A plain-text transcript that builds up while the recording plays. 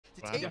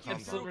to take him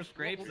Silver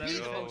Scrapes. will be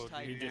the most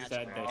hyped He just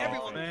match. said that.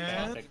 Everyone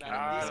Man. talks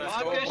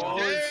about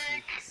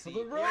For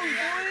the road,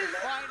 boys.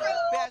 Final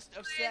best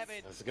of 7.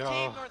 Let's go.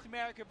 Team North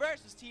America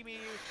versus Team EU.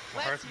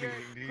 Let's hear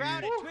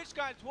Crown at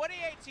TwitchCon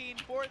 2018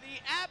 for the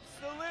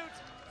absolute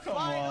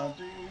final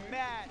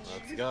match.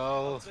 Let's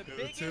go. The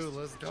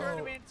biggest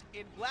tournament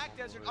in Black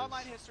Desert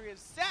Online history as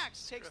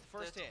Sax takes the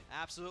first hit.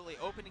 Absolutely,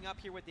 opening up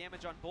here with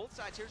damage on both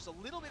sides here. Just a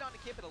little bit on the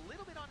Kip and a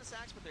little bit on the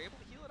Sax, but they're able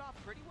to heal it off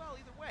pretty well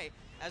either way.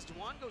 As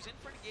Dwan goes in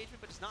for an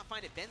engagement but does not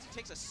find it. Benzi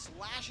takes a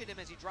slash at him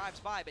as he drives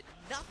by, but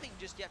nothing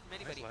just yet from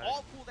anybody.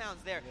 All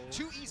cooldowns there.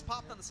 2 E's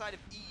popped on the side of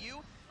EU.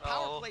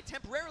 Power play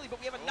temporarily, but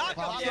we have a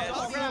knockout.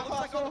 Looks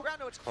like on the ground.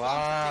 No, it's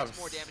Klops takes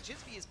more damage.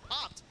 His V is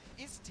popped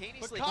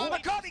instantaneously.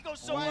 Makami goes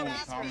so low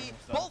as V.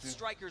 Both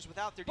strikers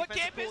without their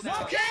defensive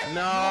cooldown.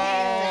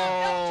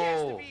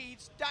 No! He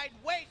died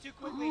way too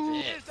quickly.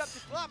 It's up to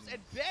Klops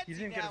and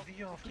Benzi now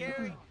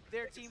carrying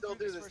their team through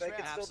this first round.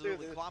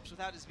 Absolutely, Klops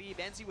without his V.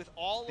 Benzi with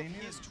all of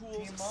his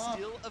tools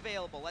still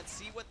available. Let's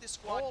see what this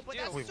squad but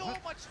can do. that's so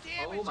much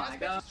damage.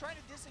 Benzi's trying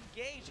to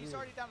disengage. He's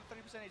already down to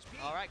 30%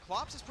 HP. All right,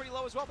 Klops is pretty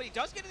low as well, but he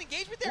does get an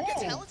engagement there.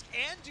 Gets Hellisk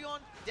and Dion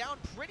down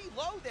pretty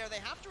low there. They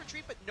have to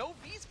retreat, but no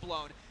V's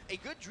blown. A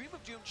good Dream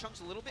of Doom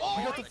chunks a little bit more.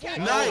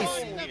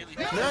 Nice!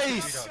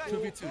 Nice!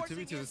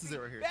 2v2, this is it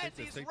right here. Take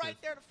this, take right this.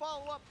 there to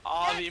follow up.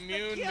 Oh, the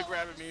immune, the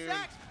grab immune.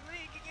 Sax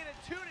leaking in a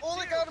 2-2. Oh,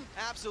 they got him.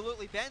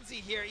 Absolutely, Benzi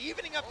here,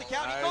 evening up the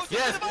count. He goes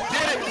Yes, into the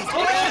get it!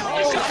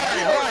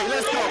 Alright,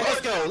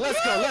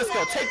 let's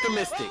go. Take the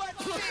Mystic.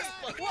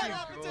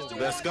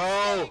 Let's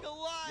go.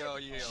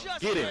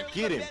 Get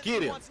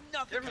him.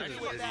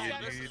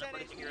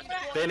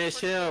 Finish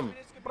him.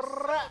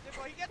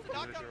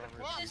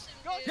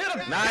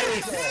 Nice.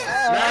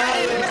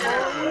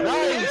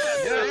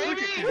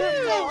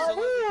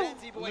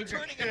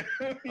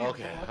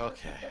 Okay.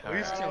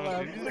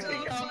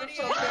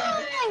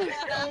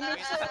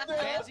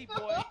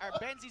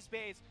 Benzi's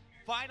base.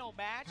 Final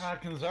match. God,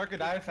 can Zarka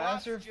die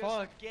faster?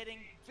 Fuck. Getting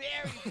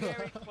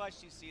very clutch.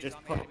 You see Just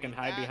fucking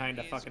hide behind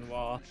a fucking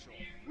wall.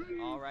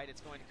 All right,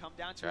 it's going to come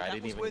down to I that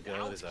didn't was even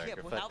go without to Zarka. Kip,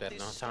 Fuck without that, this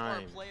no star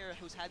time. player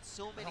who's had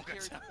so many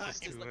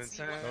characteristics. Let's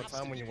see what No happens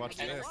time when you watch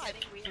this.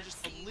 for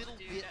just a little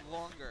bit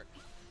longer.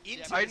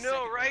 Into I the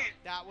know, second right?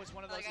 round. That was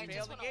one of those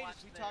failed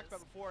engagements we talked about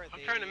before. I'm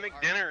trying to make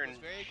dinner and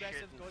very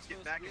aggressive, goes for get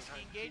those back in risky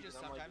time. engages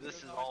I'm like, sometimes. this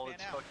it is doesn't all always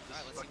it's pan out. fucking. All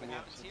right, let's see what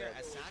happens here.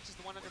 As Sax is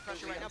the one under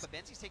pressure right now, but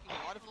Benzi's taking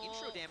a lot of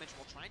intro damage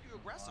while trying to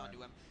aggress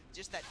onto him.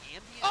 Just that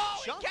ambient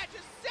jump. He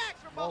catches Sax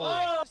from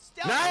behind.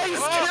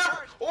 Nice!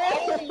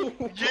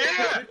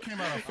 Yeah! It came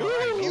out of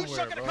Huge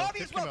chunk of nowhere, bro.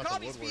 Kobe It as came well. out the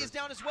Kobe's V woodwork. is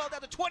down as well,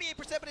 down to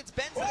 28%, but it's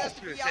Benzi that has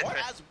to be out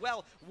as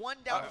well. 1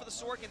 down for the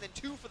Sork and then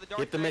 2 for the Dark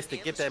Get the Knight Mystic,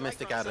 and get the that Striker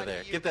Mystic on out of side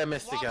there. EU. Get that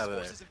Mystic Klops out of there.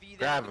 forces a V there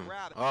Grab to him.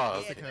 grab.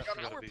 Oh, Yeah,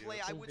 power play,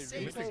 I would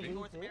say, for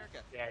North America.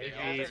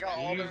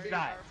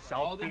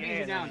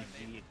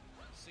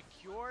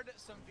 Secured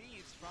some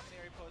Vs from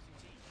their opposing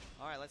team.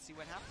 All right, let's see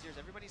what happens here.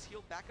 Everybody's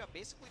healed back up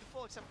basically to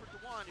full except for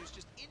Dwan, who's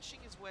just inching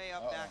his way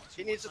up back to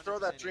He needs to throw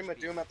that Dream of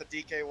Doom at the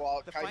DK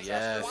wall. The fight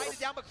Yes. wind it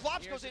down, but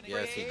Klops goes in for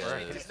an he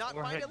engagement. does. Does not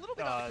find a little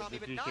bit on the Kami,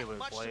 but not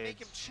much to make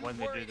him too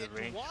worried.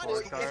 And Dwan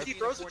is If he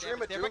throws the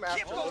Dream of Doom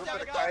after a little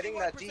bit of kiting,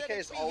 that DK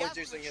is always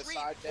using his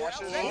side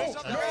dashes. Get out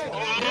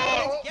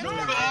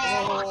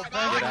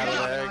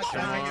of there,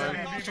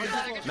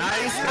 Sean.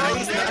 Nice.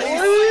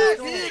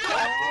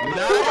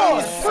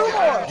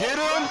 Get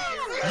him.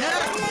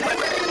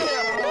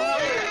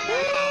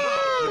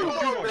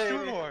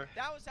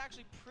 That was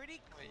actually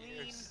pretty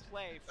clean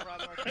play from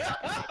North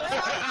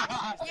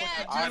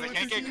They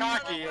can't get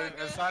cocky,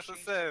 as Sasha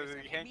says.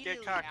 You can't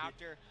get cocky.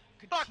 After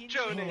Fuck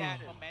continuing Jody. that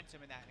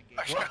momentum in that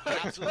engagement.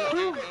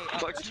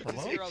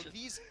 Absolutely.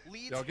 These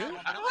leads Y'all good?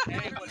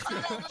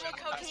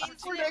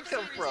 Where'd that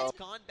come from?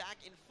 gone back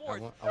and I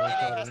forth. want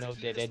y'all to know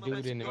that that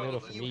dude in the middle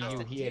from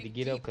EU, he had to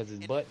get up because his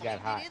butt got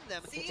hot. You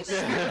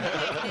can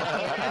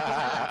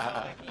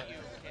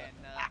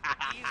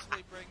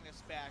easily bring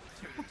this back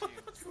 2-2.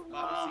 See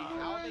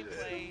how they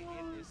play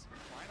in this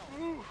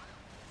final.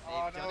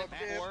 They've done it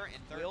before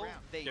in third round.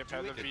 They do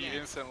it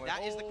again.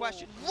 That is the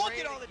question. Look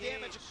at all the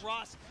damage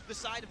across the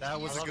side of the That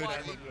was a good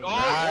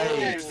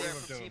Nice. there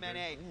from Team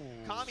NA.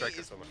 Kami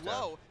is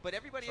low, but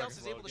everybody else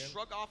is able to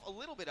shrug off a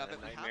little bit of it.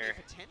 We have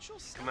a potential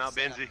Come out,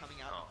 setup Benzi. coming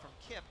out from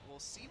Kip. We'll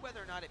see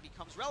whether or not it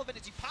becomes relevant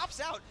as he pops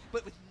out,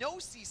 but with no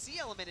CC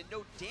element and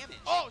no damage.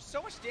 Oh,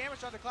 so much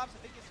damage on the Klops. I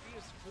think his V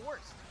is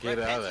forced. Get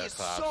out of Benzi there, is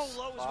Klops. so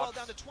low as well,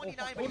 down to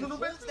 29, but he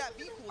holds that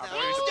V cooldown. boy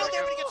He's still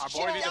there, but he gets our boy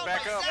chipped needs to down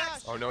back by up.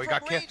 Sax. Oh, no, he From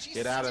got kicked. range, he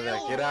Get out of there,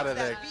 still get out of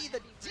holds there. that V,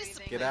 the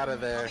discipline Get out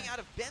of there. coming out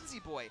of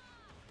Benzi Boy.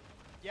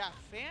 Yeah,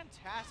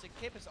 fantastic.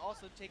 Kip is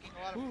also taking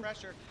a lot of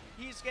pressure.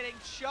 He's getting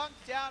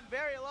chunked down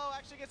very low.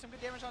 Actually gets some good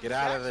damage on Get the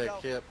out Sax, of there, though.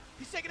 Kip.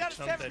 He's taken out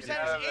at 7%. He's Get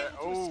out of there.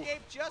 able to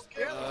escape just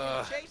barely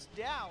getting chased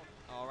down.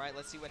 All right,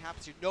 let's see what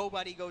happens here.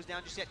 Nobody goes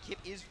down just yet. Kip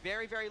is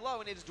very, very low,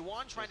 and it is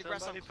Dwan trying to aggress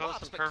on Somebody post Klops,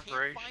 some but can't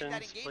find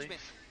that perforations,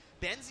 engagement.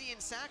 Benzi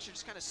and Sax are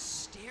just kind of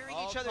staring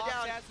each other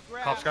down.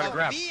 Cops got a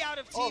grab. V out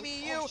of Team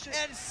EU,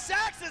 and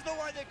Sax is the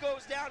one that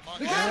goes down.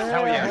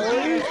 Hell yeah.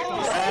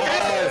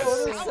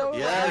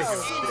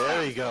 Yes,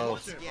 there we go.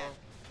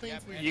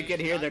 You can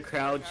hear the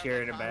crowd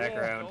cheer in the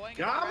background.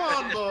 Come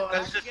on, boys.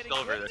 That's just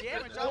Silver.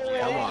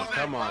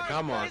 Come on.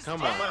 Get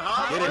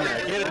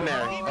in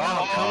there,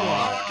 Oh, come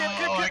on.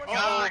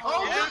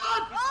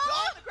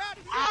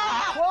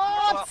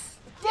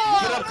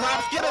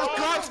 Get up,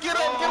 Cops, get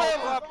up.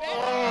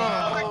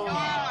 Oh my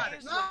god.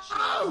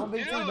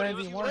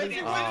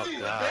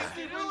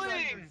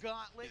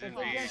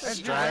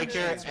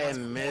 Striker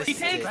and Mystic.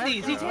 He takes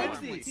these. He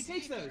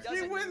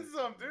wins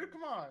them, dude.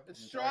 Come on. It's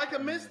Striker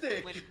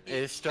Mystic.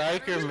 It's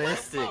Striker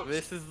Mystic.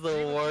 This is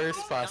the worst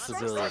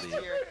possibility.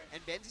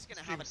 And Benzi's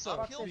gonna have an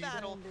uphill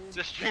battle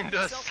The stream to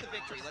does. himself the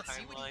victory. Let's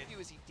see what he can do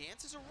as he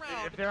dances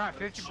around. If they're at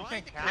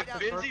 50% cap,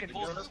 Benzi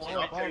pulls the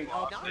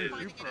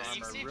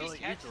really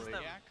easily.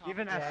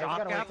 even at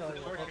shot cap,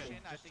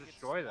 just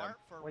destroy them.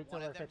 Wait till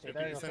they're 50.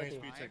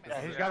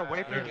 Yeah, he's got to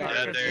wait for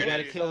You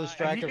gotta kill the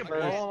striker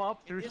first.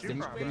 The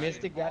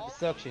Mystic got the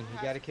suction. You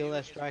gotta kill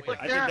that striker. I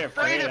think they're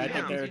afraid. I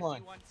think they're.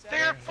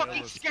 They're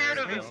fucking scared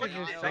of him. As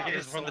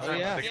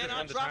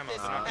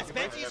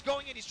Benzi's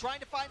going in, he's trying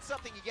to find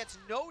something. He gets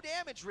no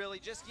damage really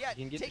just yet.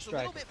 You can get Takes the a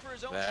little striker. bit for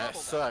his own That trouble.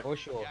 sucks. For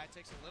sure. Yeah, it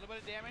takes a little bit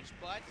of damage,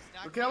 but it's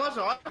not. Look how much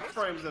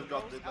iframes they've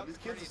got, dude. These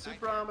kids are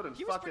super armored and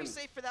He was fucking. pretty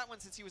safe for that one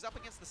since he was up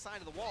against the side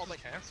of the wall, but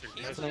Cancer.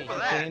 He's he staying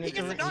gets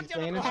in the the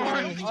knockdown on the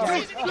terrain.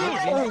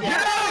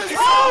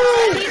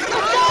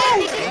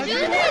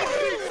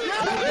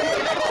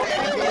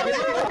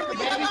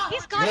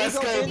 Let's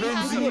go,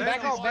 Benzi.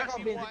 Back off,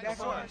 Benzi.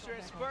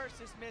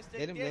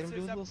 Let him do his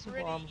little super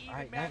arm.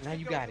 Alright, now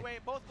you got it.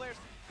 Both players,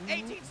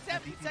 18,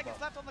 17 seconds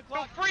left on the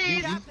clock.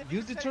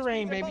 Use the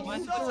terrain, baby.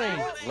 Use the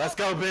terrain. Let's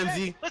go,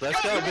 Benzi.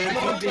 Let's go,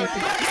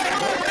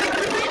 Benzi.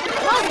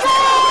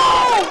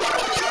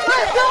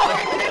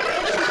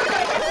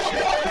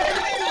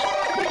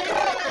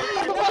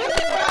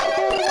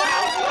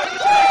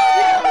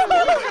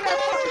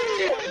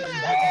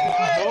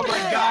 Oh my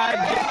god.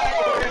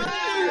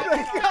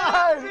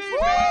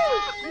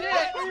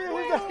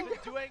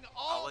 Doing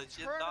all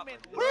tournament.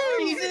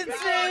 He's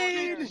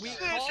insane.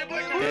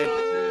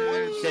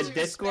 Did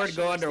Discord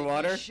go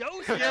underwater?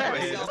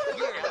 The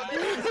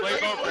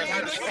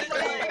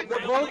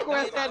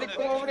Broquest had to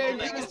go over there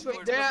and give us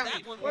some damn.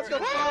 What the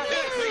fuck?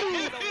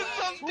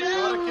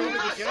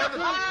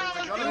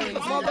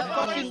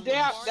 Motherfucking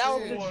dap. That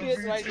was the shit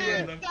right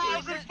there.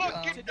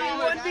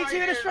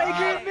 1v2 to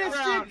striker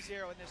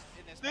Mystic.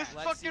 This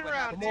fucking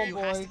round. Come on,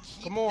 boys.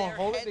 Come on,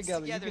 hold it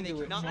together. You can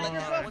do it.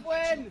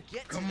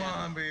 Come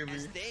on, baby.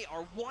 As they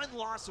are one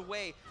loss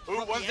away Ooh,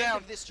 from one the down.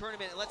 end of this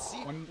tournament. And let's see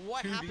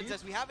what happens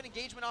as we have an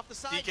engagement off the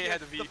side. DK here.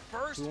 had the V. The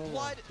first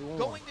blood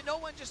going to no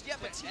one just yet,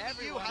 but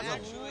TVU has a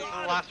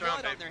lot Last of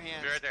round, blood on baby. their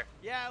hands. Be right there.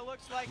 Yeah, it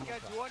looks like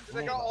Duan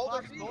They got all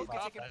their both Vs.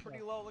 get taken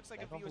pretty low. Looks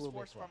like a V was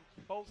forced from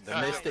both The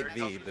sides. Mystic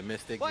V. The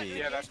Mystic But V.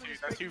 Yeah, that's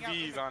two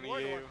Vs on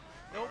EU.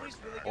 Nobody's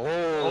really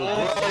Oh,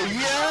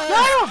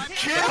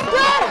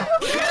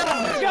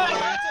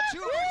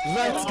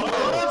 getting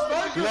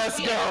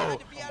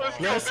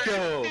Let's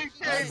go. Be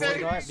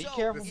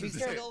careful. Be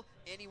careful.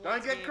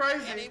 Don't get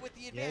crazy.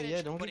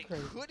 Yeah, don't get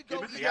crazy.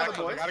 They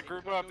gotta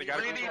group up. They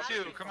gotta group up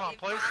too. Come on,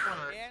 play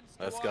smart.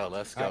 Let's go. All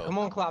right, come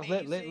on, Klops.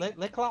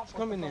 Let Klops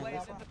come in there.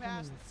 Plays in the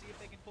past and see if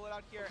they can pull it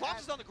out here.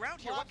 Klops is on the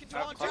ground here. What can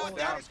Duan do? Klops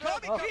There down. is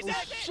coming. Oh, He's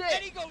at it. shit.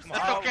 And he goes That's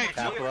down. okay.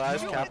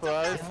 Capitalize. That's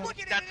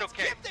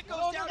okay.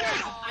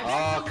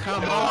 Oh,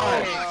 come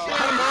on.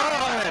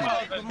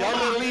 Y'all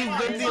gonna leave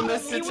Benzi in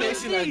this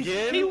situation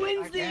again? He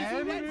wins these.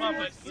 Benzi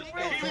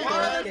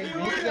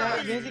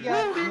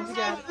got it.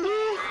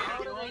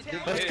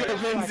 Let's go,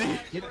 Benzi.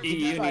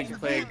 EU needs to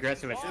play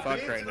aggressive as fuck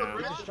right now.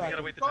 You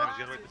gotta wait the time.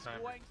 You gotta wait the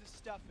time. Going to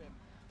stuff him.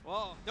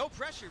 Well, no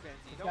pressure,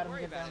 Benzi. Don't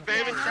worry about it.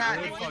 Favorite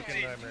chat.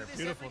 Fucking nightmare.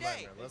 Beautiful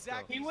nightmare. Let's go.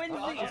 He wins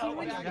these. Let's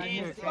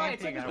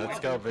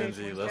go,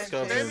 Benzi. Let's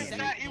go, Favorite Benzi.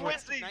 chat. He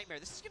wins these. Nightmare.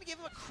 This is going to give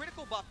him a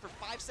critical buff for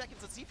 5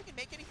 seconds. Let's see if he can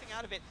make anything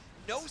out of it.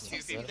 No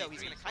CC though.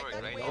 He's going to kite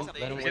that away. Let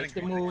him waste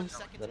the moves.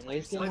 Let him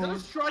waste the Let him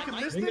moves. strike a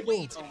Mystic.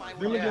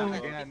 Dream it doom.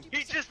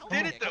 He just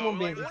did it though. Come on,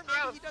 Like, Benzi. Or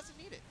maybe he doesn't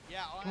need it.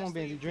 Yeah, Come on,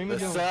 honestly, Benzi. Dream it The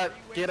doom. suck.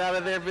 Get out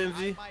of there,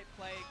 Benzi. might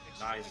play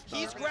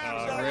He's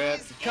grabbed Rip.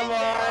 He's Come in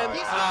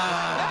there.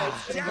 on.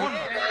 He's down.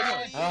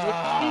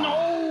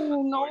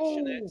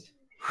 No.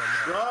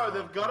 Bro,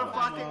 they've got to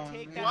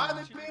fucking. Why are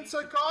they being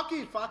so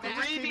cocky? Fucking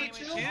just keep it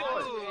chill,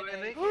 boys.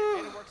 and it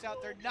works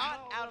out. They're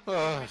not out of the Oh,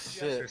 tournament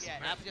shit. just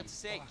yet. I have to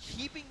say,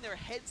 keeping their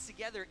heads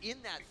together in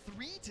that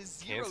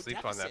 3-0 Can't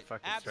sleep on that deficit.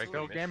 fucking Absolutely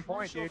strike. Go game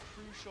point, dude.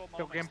 Crucial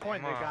Go game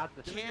point. They got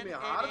this. Give Can me a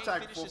heart NA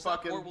attack finish for this up,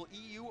 fucking- or will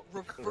EU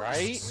reverse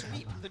Right?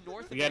 sweep the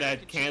North We gotta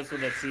American cancel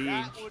the siege.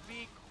 That would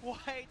be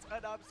quite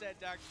an upset,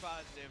 Dr.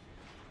 Positive,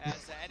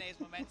 as NA's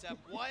momentum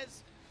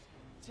was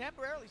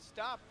temporarily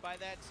stopped by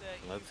that.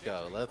 Let's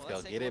go. Let's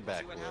go. take Get a it look and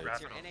see back, what boys. happens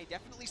here. NA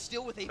definitely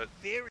still with a But-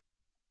 very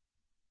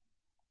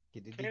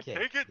Get the Can't DK.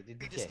 take it. Get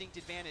the DK. Distinct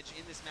advantage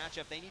in this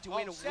matchup. They need to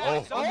win a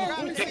Oh,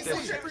 one. take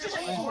this. Get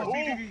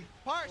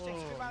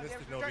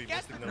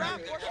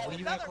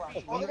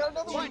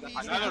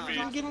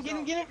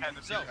him.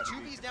 So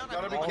 2B's down.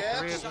 Gotta be on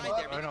careful. the side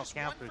there. Maybe no, just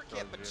one campers for Kip,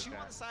 though, but two okay.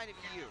 on the side of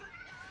EU.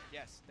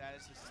 Yes, that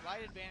is a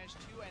slight advantage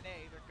to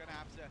NA. They're gonna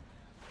have to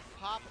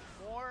pop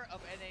more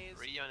of NA's.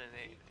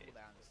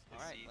 All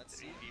right, let's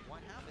see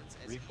what happens.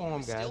 As Reform,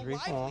 he's still guys,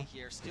 reform. lively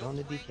here, Get still on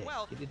the playing DK.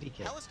 well. Get the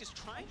DK. Helisk is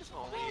trying to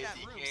find that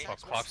room. Fuck,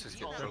 Sax Clocks wants is to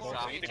be getting on so that close.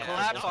 room. The Not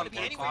collapse gonna on be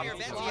anywhere near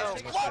Clocks. Benzi. He has to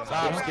take a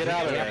Clocks, get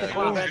out of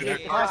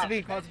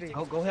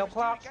there. Go help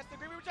Clops.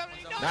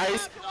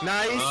 Nice.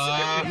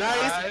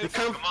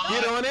 Come,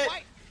 get on it.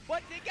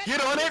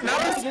 Get on it.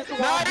 Nice.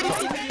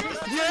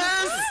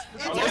 Yes.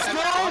 Let's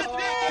go.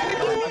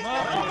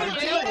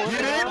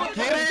 Get it.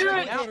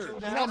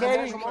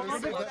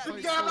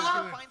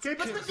 Keep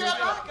it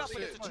together.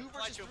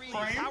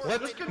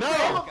 Let's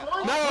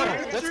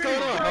What's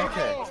going on?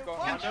 Okay.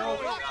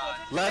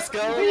 Let's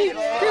go.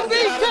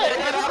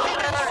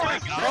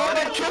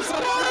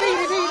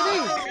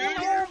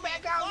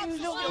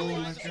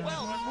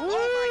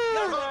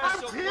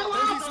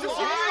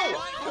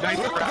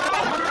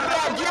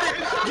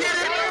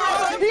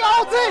 He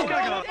ulted!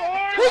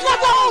 He got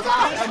the ult!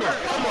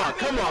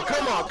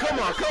 Come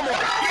on.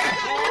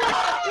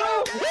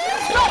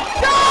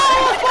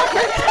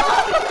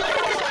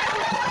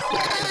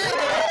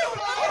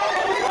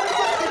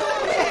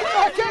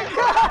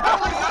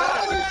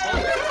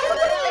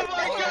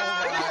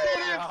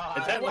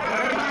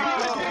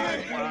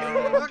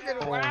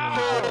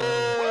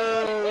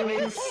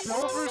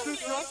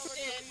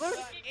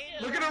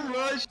 Look at him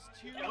rush.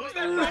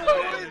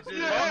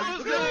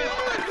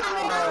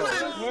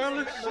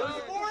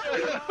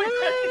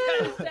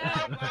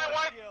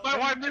 My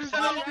wife just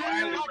said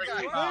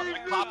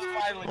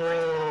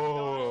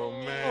Oh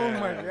man. Oh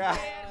my god.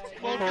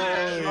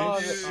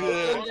 Holy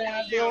shit.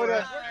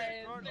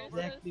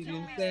 Exactly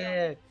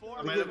insane.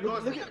 I mean, of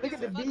course, Look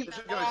at the beat. They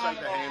should go shake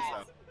their hands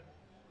though.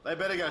 They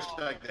better go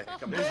shake their hands.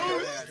 Come on.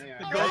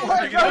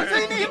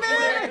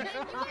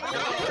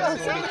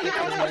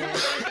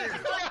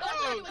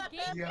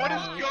 What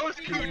is Ghost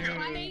doing?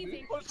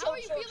 Amazing. How are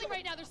you feeling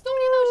right now? There's so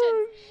many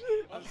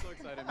emotions. I'm so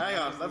excited. Hang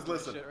on, let's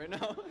listen. Shit right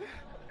now.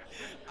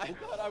 I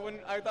thought I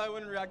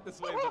wouldn't react this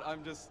way, but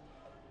I'm just,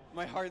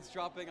 my heart's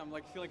dropping. I'm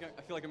like, I feel like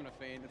I'm gonna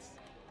faint.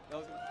 That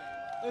was insane.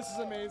 This is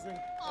amazing.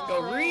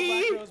 Go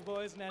Reed! Black Rose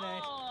boys, Nene.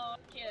 Oh,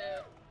 cute.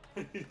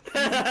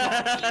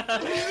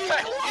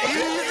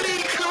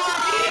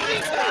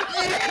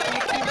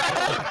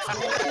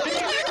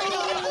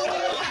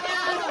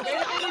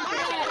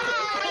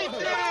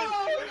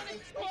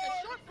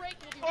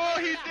 Oh,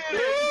 he did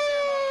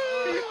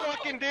it! He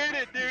fucking did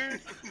it,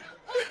 dude!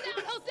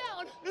 Hell's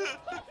down.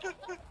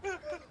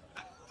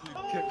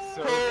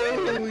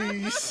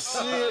 Holy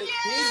shit.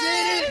 He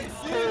did it!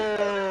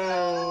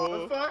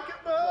 The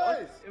fucking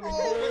boys!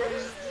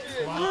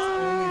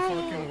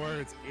 Only fucking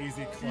words,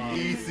 easy clap.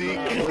 Easy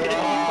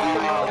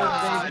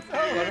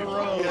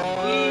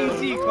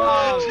Easy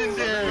clap.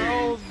 Legendary.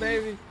 Rolls,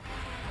 baby.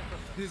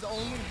 His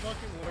only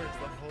fucking words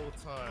the whole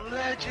time.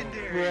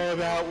 Legendary. Bro,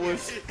 that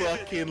was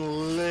fucking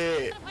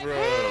lit,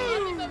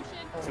 bro.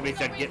 So we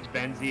said get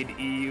Benzied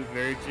EU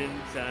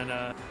virgins and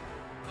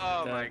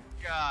Oh my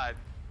god.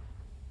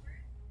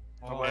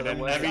 and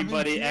then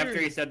everybody after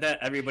he said that,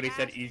 everybody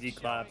said easy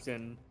claps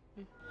and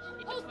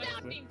Post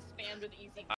down being spammed with easy.